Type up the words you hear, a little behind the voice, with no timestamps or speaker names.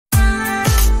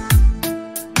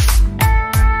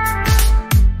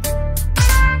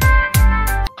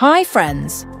Hi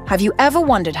friends! Have you ever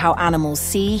wondered how animals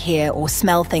see, hear or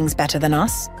smell things better than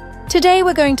us? Today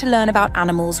we're going to learn about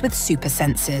animals with super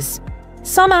senses.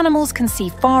 Some animals can see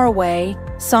far away,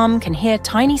 some can hear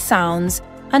tiny sounds,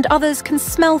 and others can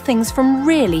smell things from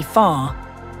really far.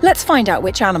 Let's find out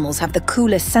which animals have the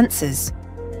coolest senses.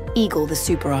 Eagle the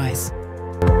super eyes.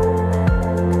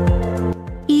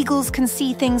 Eagles can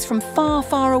see things from far,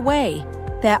 far away.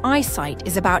 Their eyesight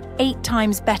is about 8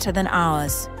 times better than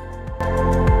ours.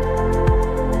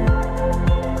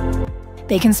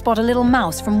 They can spot a little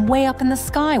mouse from way up in the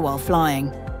sky while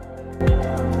flying.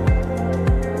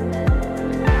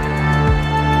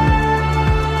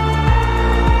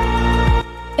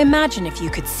 Imagine if you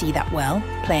could see that well.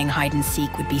 Playing hide and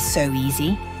seek would be so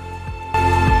easy.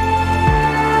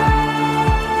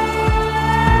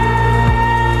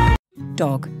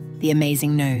 Dog, the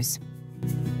amazing nose.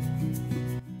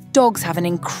 Dogs have an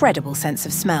incredible sense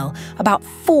of smell, about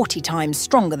 40 times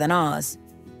stronger than ours.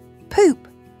 Poop.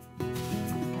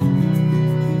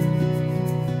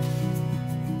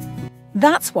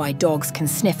 That's why dogs can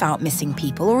sniff out missing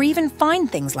people or even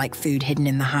find things like food hidden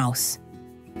in the house.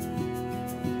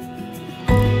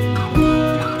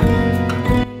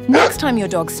 Next time your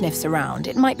dog sniffs around,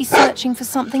 it might be searching for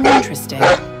something interesting.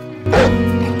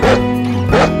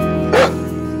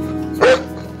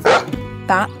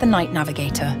 Bat the night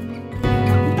navigator.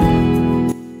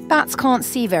 Bats can't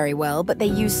see very well, but they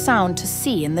use sound to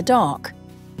see in the dark.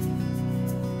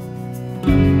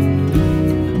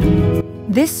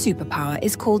 This superpower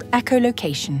is called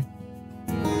echolocation.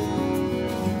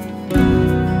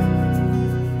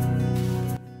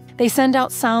 They send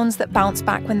out sounds that bounce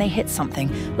back when they hit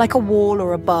something, like a wall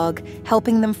or a bug,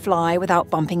 helping them fly without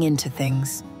bumping into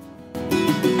things.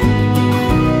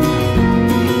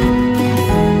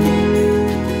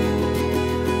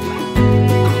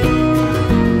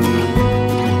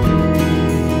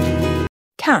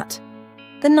 Cat,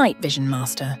 the night vision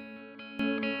master.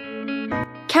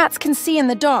 Cats can see in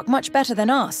the dark much better than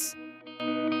us.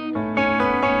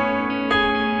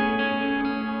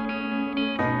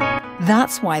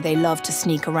 That's why they love to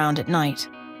sneak around at night.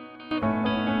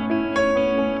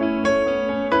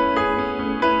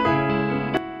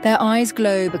 Their eyes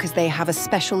glow because they have a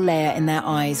special layer in their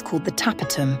eyes called the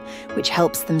tapetum, which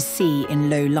helps them see in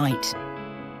low light.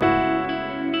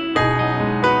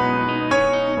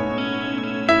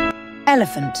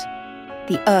 Elephant,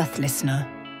 the earth listener.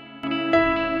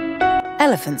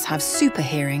 Elephants have super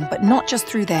hearing, but not just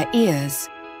through their ears.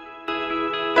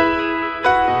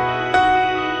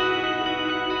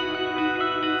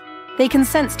 They can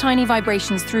sense tiny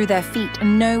vibrations through their feet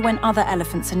and know when other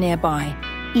elephants are nearby,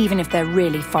 even if they're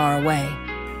really far away.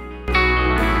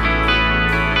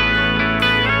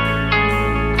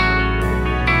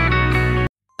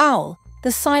 Owl,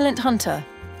 the silent hunter.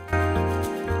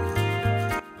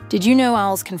 Did you know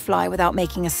owls can fly without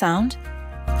making a sound?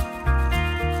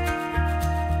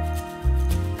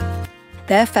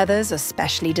 Their feathers are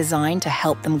specially designed to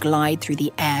help them glide through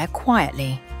the air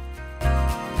quietly.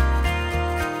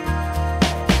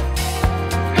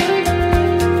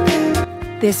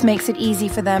 This makes it easy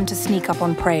for them to sneak up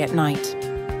on prey at night.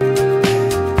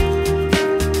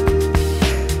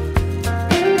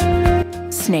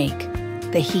 Snake,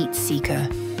 the heat seeker.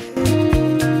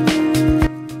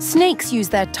 Snakes use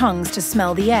their tongues to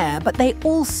smell the air, but they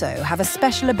also have a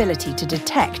special ability to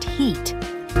detect heat.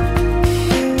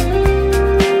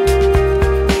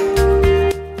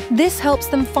 This helps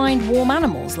them find warm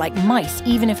animals like mice,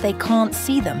 even if they can't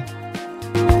see them.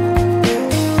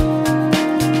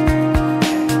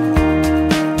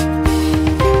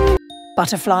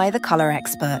 Butterfly, the color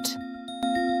expert.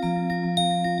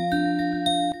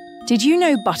 Did you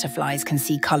know butterflies can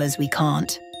see colors we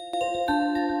can't?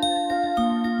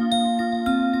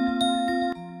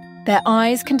 Their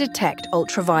eyes can detect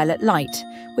ultraviolet light,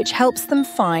 which helps them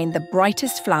find the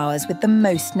brightest flowers with the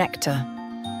most nectar.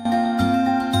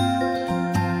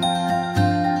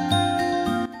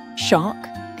 Shark,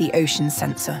 the ocean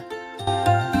sensor.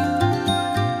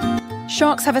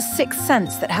 Sharks have a sixth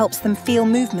sense that helps them feel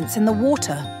movements in the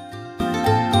water.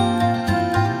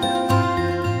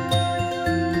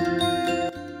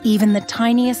 Even the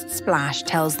tiniest splash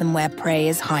tells them where prey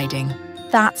is hiding.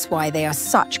 That's why they are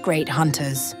such great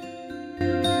hunters.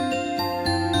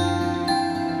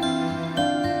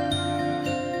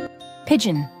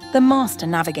 Pigeon, the master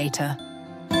navigator.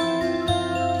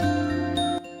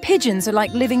 Pigeons are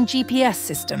like living GPS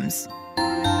systems.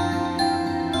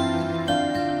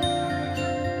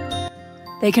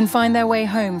 They can find their way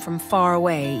home from far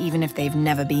away, even if they've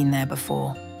never been there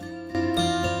before.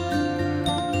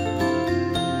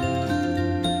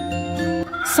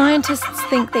 Scientists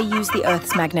think they use the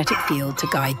Earth's magnetic field to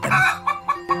guide them.